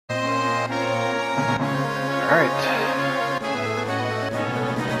Alright.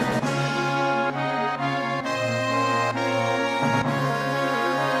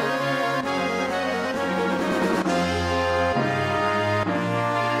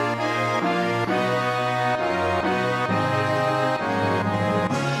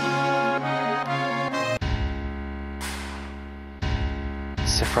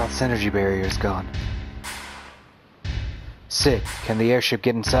 Sephiroth's energy barrier is gone. Sid, can the airship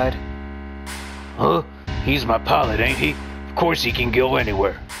get inside? Huh? He's my pilot, ain't he? Of course he can go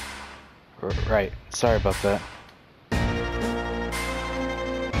anywhere. Right. Sorry about that.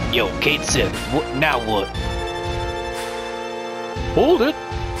 Yo, Kate Sith, now what? Hold it!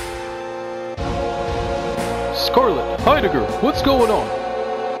 Scarlet, Heidegger, what's going on?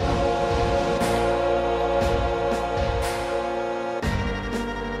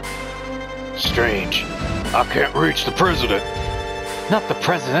 Strange. I can't reach the president. Not the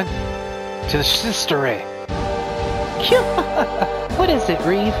president. To the Sister Ray. What is it,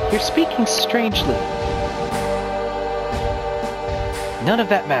 Reeve? You're speaking strangely. None of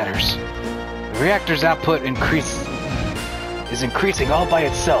that matters. The reactor's output is increasing all by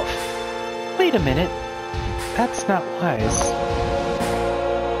itself. Wait a minute. That's not wise.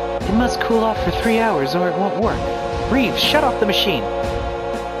 It must cool off for 3 hours or it won't work. Reeve, shut off the machine.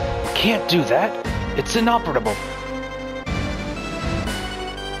 Can't do that. It's inoperable.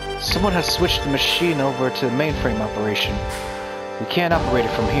 Someone has switched the machine over to mainframe operation. We can't operate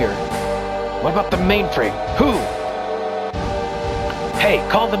it from here. What about the mainframe? Who? Hey,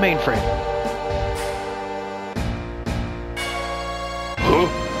 call the mainframe. Huh?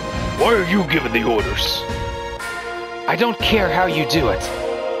 Why are you giving the orders? I don't care how you do it.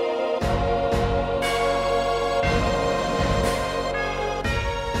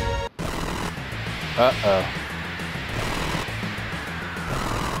 Uh-oh.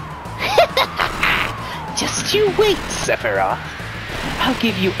 Just you wait, Sephiroth. I'll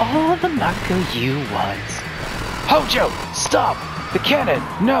give you all the Mako you want. Hojo, stop! The cannon!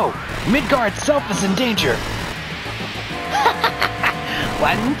 No! Midgar itself is in danger!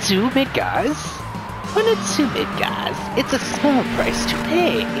 1, 2 Midgars? 1 or 2 Midgars? It's a small price to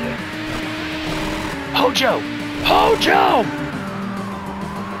pay. Hojo! Hojo!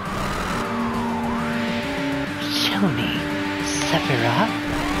 Show me, Sephiroth.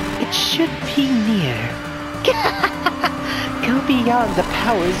 It should be near. Go beyond the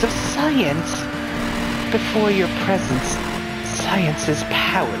powers of science. Before your presence, science is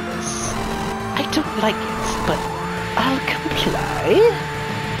powerless. I don't like it, but I'll comply.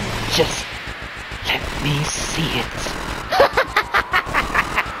 Just let me see it.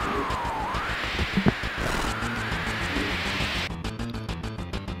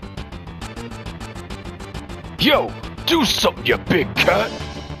 Yo, do something, you big cat!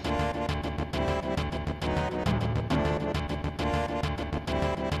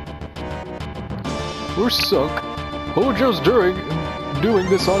 We're sunk. Hojo's doing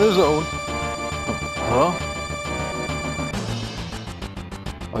this on his own. Huh?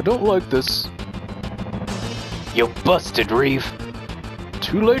 I don't like this. You busted, Reeve.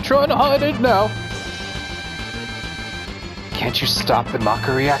 Too late trying to hide it now. Can't you stop the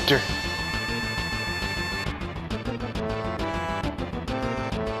Mako reactor?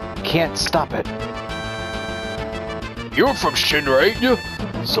 Can't stop it. You're from Shinra, ain't you?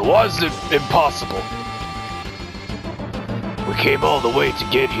 So why is it impossible? We came all the way to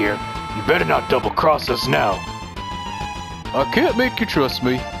get here. You better not double-cross us now. I can't make you trust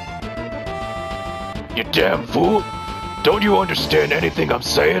me. You damn fool! Don't you understand anything I'm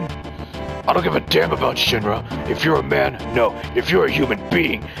saying? I don't give a damn about Shinra. If you're a man, no. If you're a human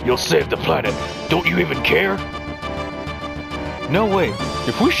being, you'll save the planet. Don't you even care? No way.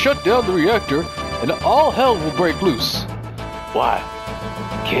 If we shut down the reactor, and all hell will break loose. Why?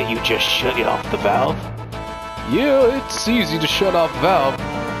 Can't you just shut it off the valve? Yeah, it's easy to shut off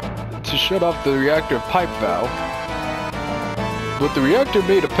the reactor pipe valve. But the reactor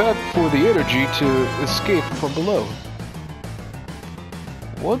made a path for the energy to escape from below.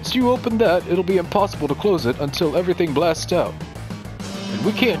 Once you open that, it'll be impossible to close it until everything blasts out. And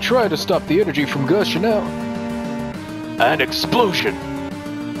we can't try to stop the energy from gushing out. An explosion!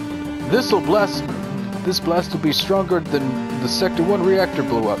 This blast will be stronger than the Sector 1 reactor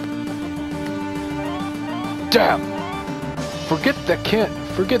blew up. Damn! Forget that.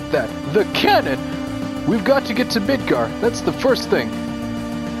 The cannon! We've got to get to Midgar. That's the first thing.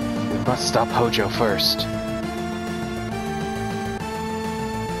 We must stop Hojo first.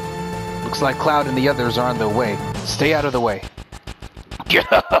 Looks like Cloud and the others are on their way. Stay out of the way.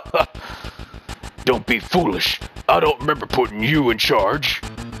 Don't be foolish. I don't remember putting you in charge.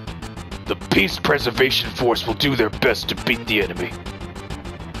 The Peace Preservation Force will do their best to beat the enemy.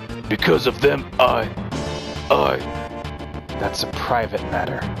 Because of them, That's a private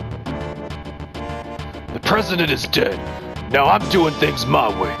matter. The president is dead. Now I'm doing things my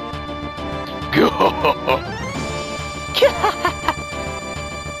way.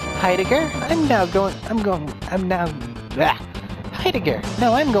 Heidegger, Heidegger,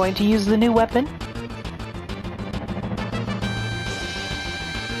 no, I'm going to use the new weapon.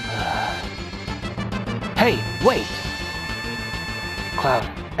 Hey, wait! Cloud,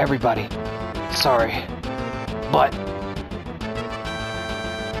 everybody, sorry, but...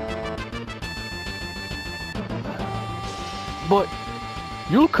 But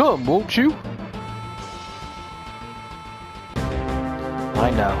you'll come, won't you? I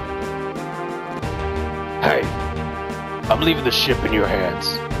know. Hey, I'm leaving the ship in your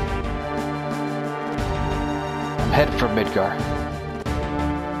hands. I'm headed for Midgar.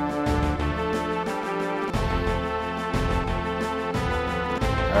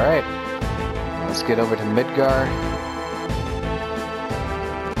 Alright, let's get over to Midgar.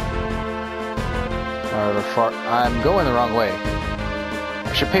 I'm going the wrong way.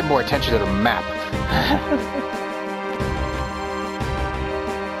 I should pay more attention to the map.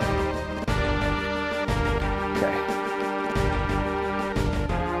 Okay.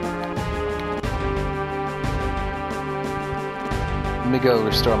 Let me go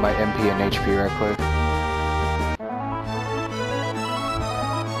restore my MP and HP right quick.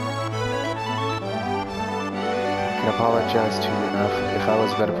 I can apologize to you enough. If I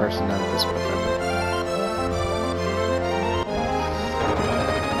was a better person, none of this would have happened.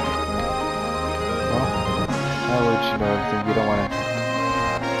 I'll let you know everything. You don't want to...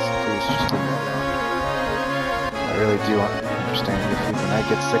 Please just leave me alone. I really do understand your feet. When I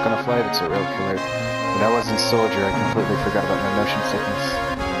get sick on a flight, it's a real killer. When I was in Soldier, I completely forgot about my motion sickness.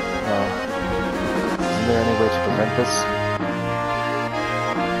 Isn't there any way to prevent this?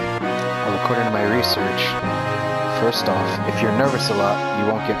 Well, according to my research, first off, if you're nervous a lot, you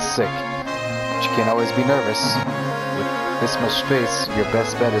won't get sick. But you can't always be nervous. With this much space, your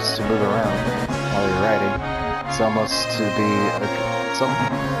best bet is to move around while you're riding. It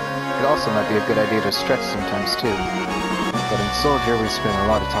also might be a good idea to stretch sometimes too. But in Soldier, we spent a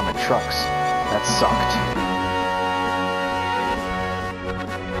lot of time in trucks. That sucked.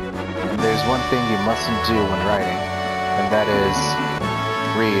 And there's one thing you mustn't do when riding, and that is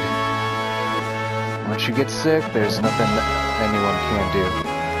read. Once you get sick, there's nothing anyone can do.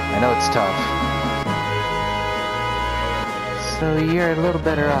 I know it's tough. So you're a little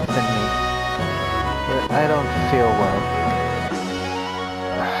better off than me. But I don't feel well.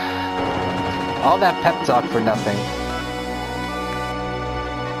 All that pep talk for nothing.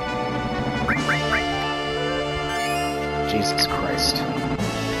 Jesus Christ.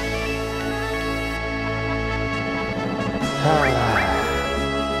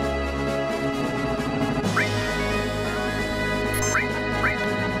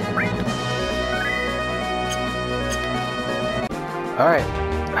 Alright.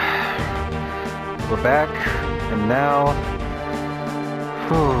 We're back, and now...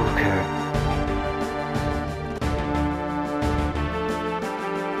 Okay.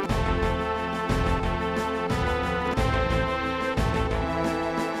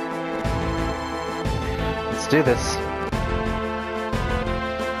 Let's do this.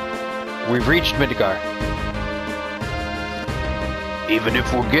 We've reached Midgar. Even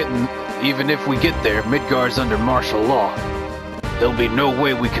if we get there, Midgar's under martial law. There'll be no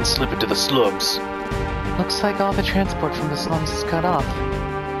way we can slip into the slums. Looks like all the transport from the slums is cut off.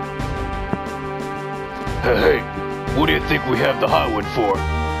 Hey, what do you think we have the highwind for?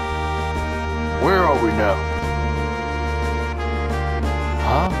 Where are we now?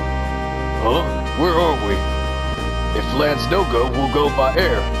 Huh? Huh? Where are we? If land's no go, we'll go by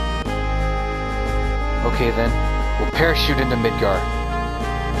air. Okay then, we'll parachute into Midgar.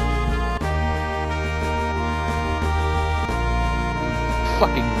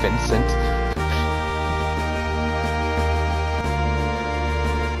 Fucking Vincent.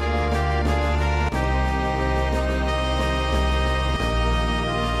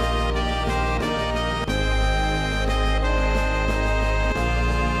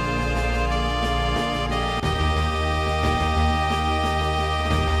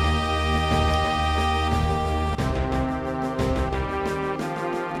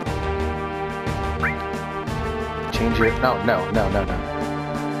 Change your... No.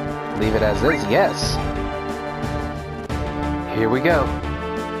 Leave it as is, yes. Here we go.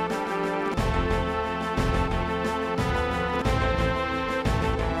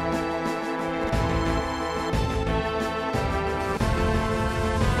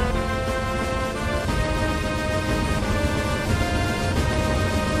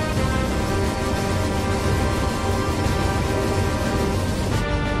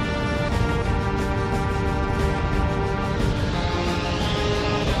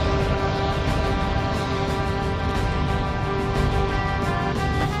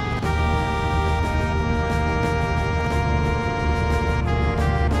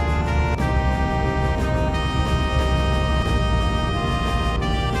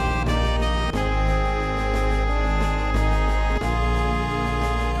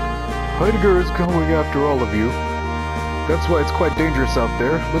 Heidegger is going after all of you. That's why it's quite dangerous out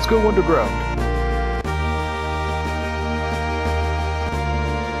there. Let's go underground.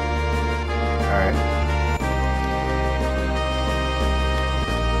 Alright.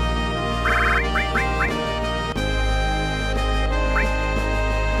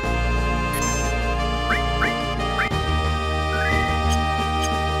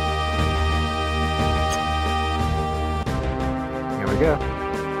 Here we go.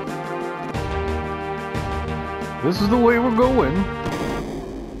 This is the way we're going.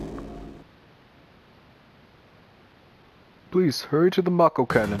 Please, hurry to the Mako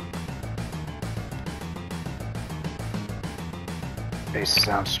cannon. It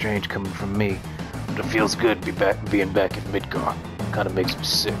sounds strange coming from me, but it feels good being back in Midgar. Kinda makes me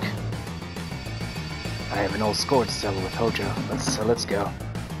sick. I have an old score to settle with Hojo. Let's go.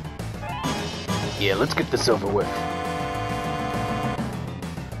 Yeah, let's get this over with.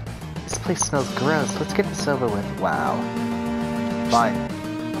 This place smells gross. Let's get this over with. Wow. Fine.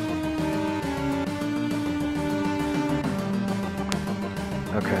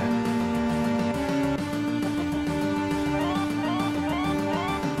 Okay.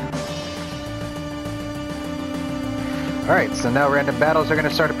 Alright, so now random battles are going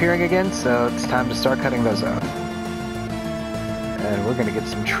to start appearing again, so it's time to start cutting those out. And we're going to get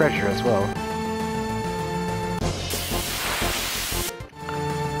some treasure as well.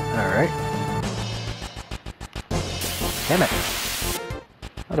 Alright. Damn it.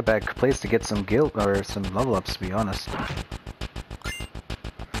 Not a bad place to get some guild or some level ups, to be honest.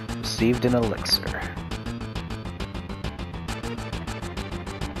 Received an elixir.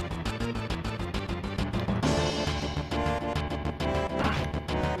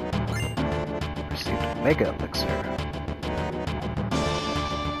 Received a mega elixir.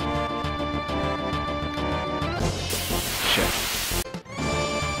 Shit.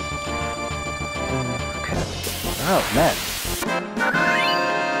 Okay. Oh, man.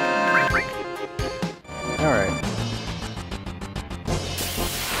 Alright.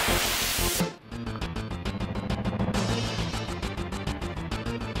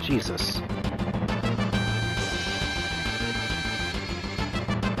 Jesus.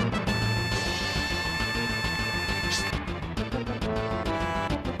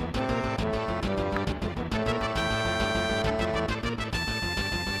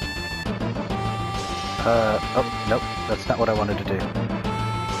 Oh, nope, that's not what I wanted to do.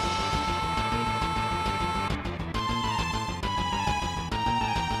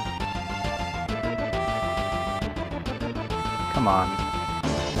 Come on.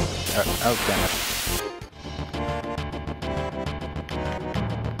 Oh, damn it.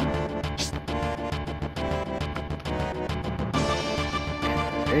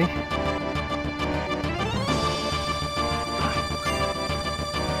 Okay.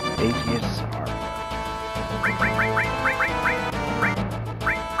 Aegis armor.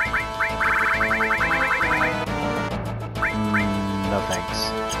 No thanks.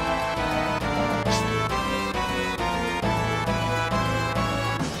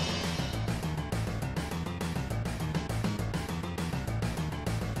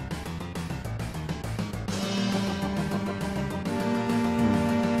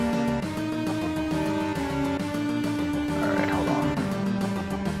 Alright, hold on.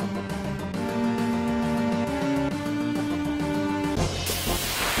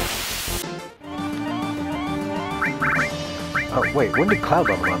 Oh, wait, when did Cloud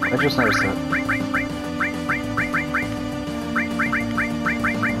level up? I just noticed that.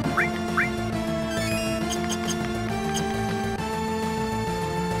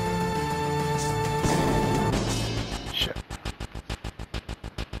 Shit.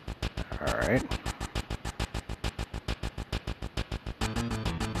 Alright.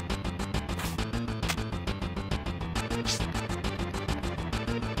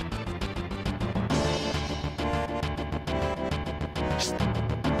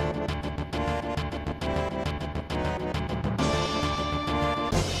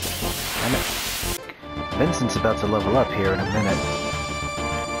 Vincent's about to level up here in a minute.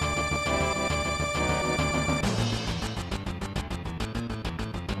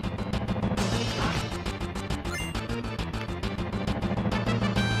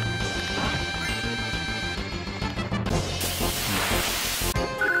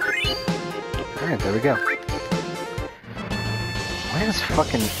 Alright, there we go. Why is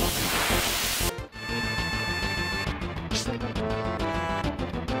fucking...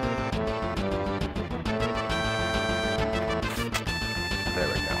 There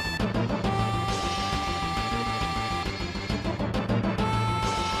we go.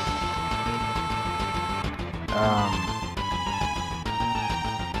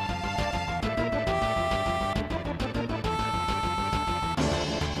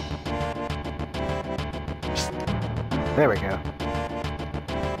 There we go.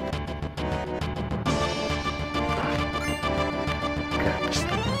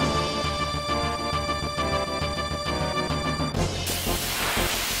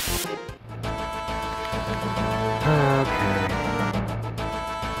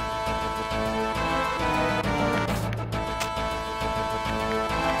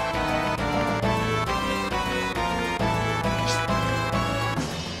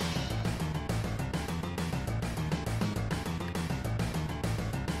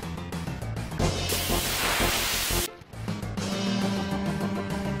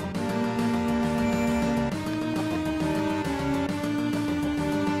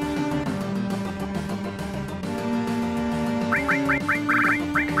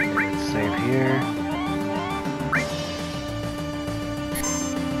 Save here.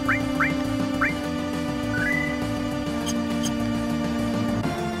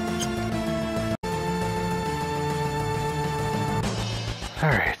 All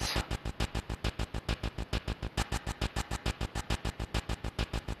right.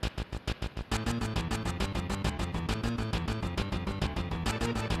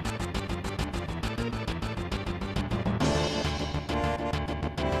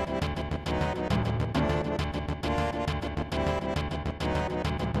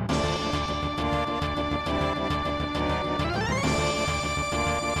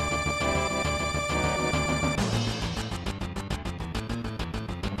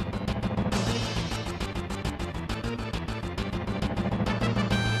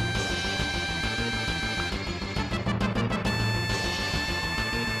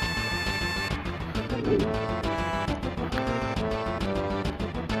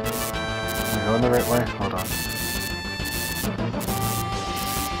 Am I going the right way? Hold on.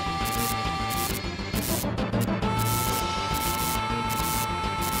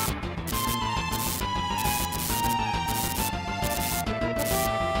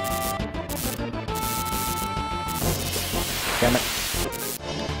 Damn it.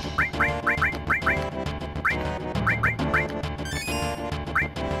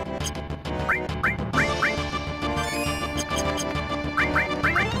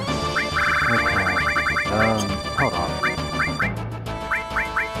 Hold on.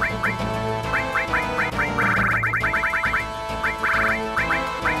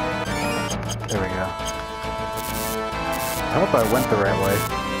 There we go. I hope I went the right way.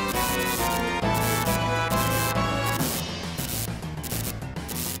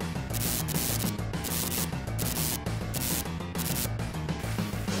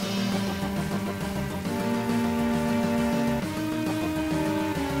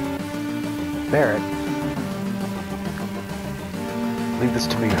 Barrett. Leave this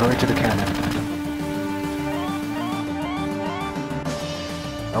to me. Hurry to the cannon.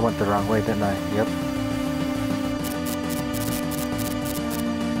 I went the wrong way, didn't I? Yep.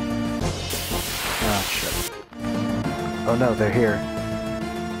 Ah, shit. Oh no, they're here.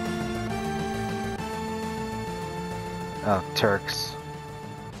 Oh, Turks.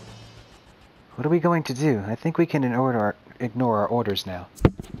 What are we going to do? I think we can ignore our orders now.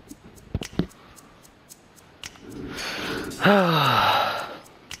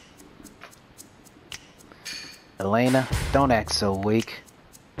 Elena, don't act so weak.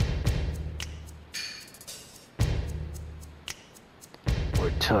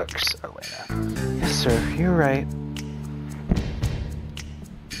 We're Turks, Elena. Yes, sir, you're right.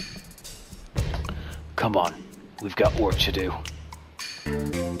 Come on, we've got work to do.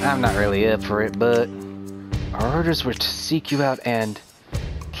 I'm not really up for it, but our orders were to seek you out and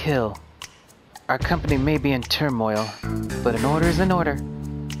kill. Our company may be in turmoil, but an order is an order.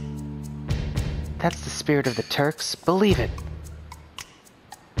 That's the spirit of the Turks. Believe it.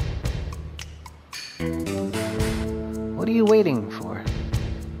 What are you waiting for?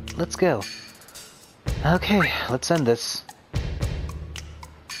 Let's go. Okay, let's end this.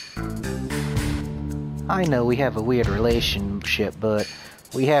 I know we have a weird relationship, but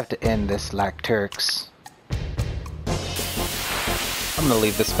we have to end this like Turks. I'm gonna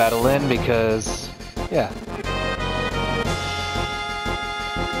leave this battle in because, yeah.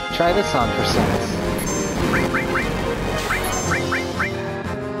 Try this on for size.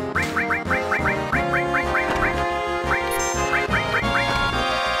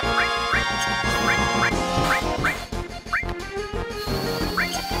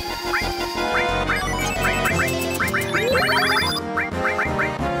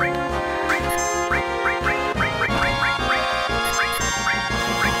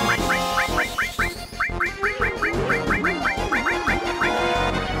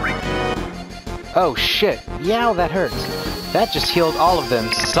 Oh shit, yow, that hurts. That just healed all of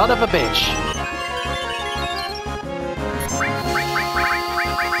them, son of a bitch.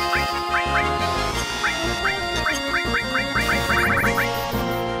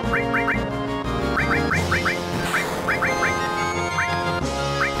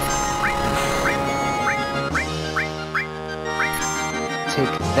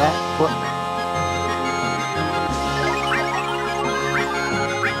 that? What?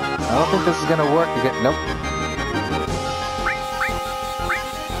 I don't think this is gonna work again. Nope.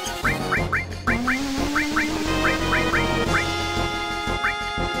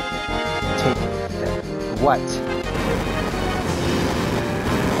 Take what?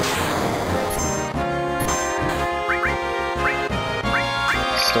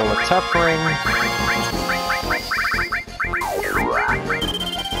 Stole a tough ring.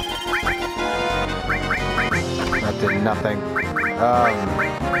 That did nothing.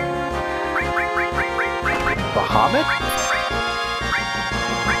 Bahamut?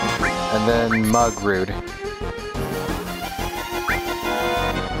 And then Mugrude.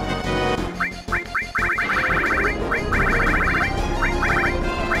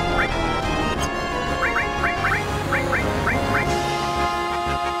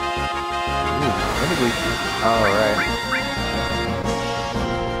 Alright.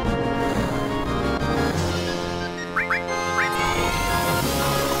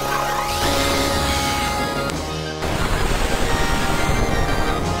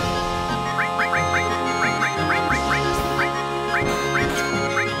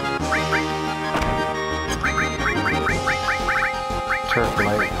 Turf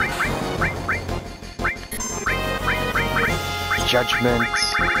light. Judgment.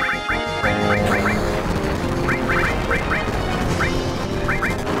 And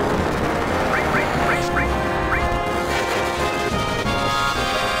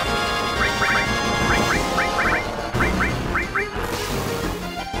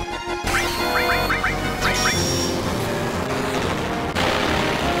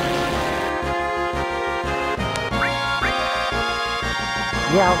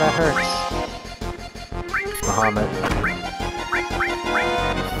yeah, that hurts. Bahamut.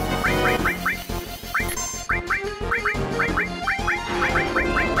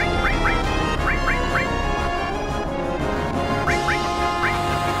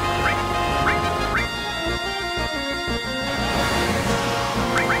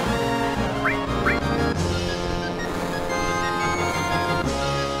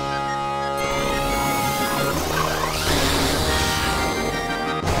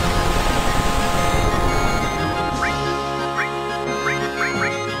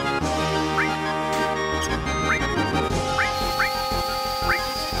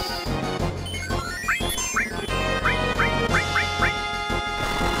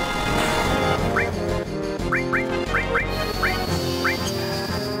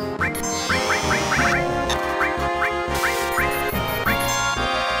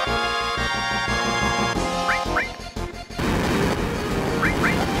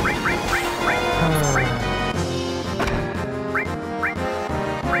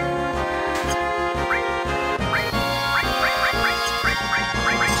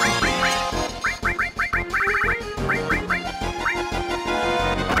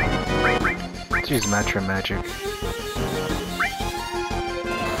 Use Metro Magic.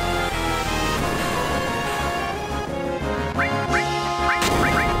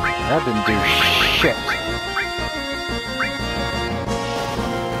 That didn't do shit.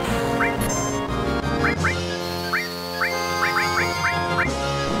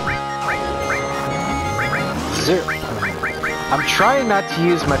 I'm trying not to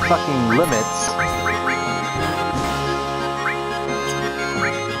use my fucking limits.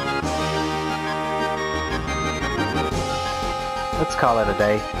 Let's call it a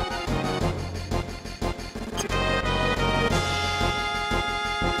day.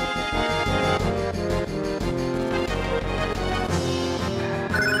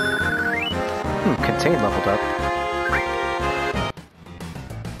 Contain leveled up.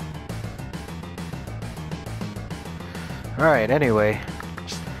 Alright, anyway.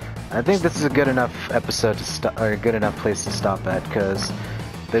 I think this is a good enough episode to stop, or a good enough place to stop at, because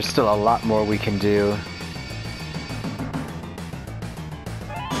there's still a lot more we can do.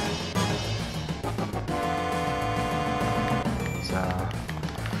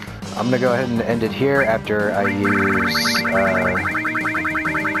 I'm gonna go ahead and end it here after I use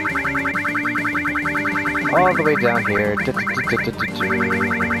all the way down here.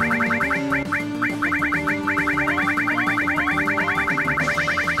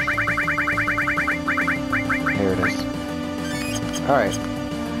 Here it is. Alright.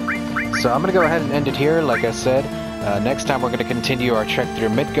 So I'm gonna go ahead and end it here, like I said. Next time we're gonna continue our trek through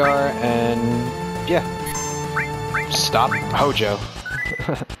Midgar and yeah. Stop Hojo.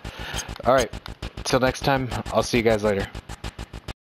 Alright, till next time, I'll see you guys later.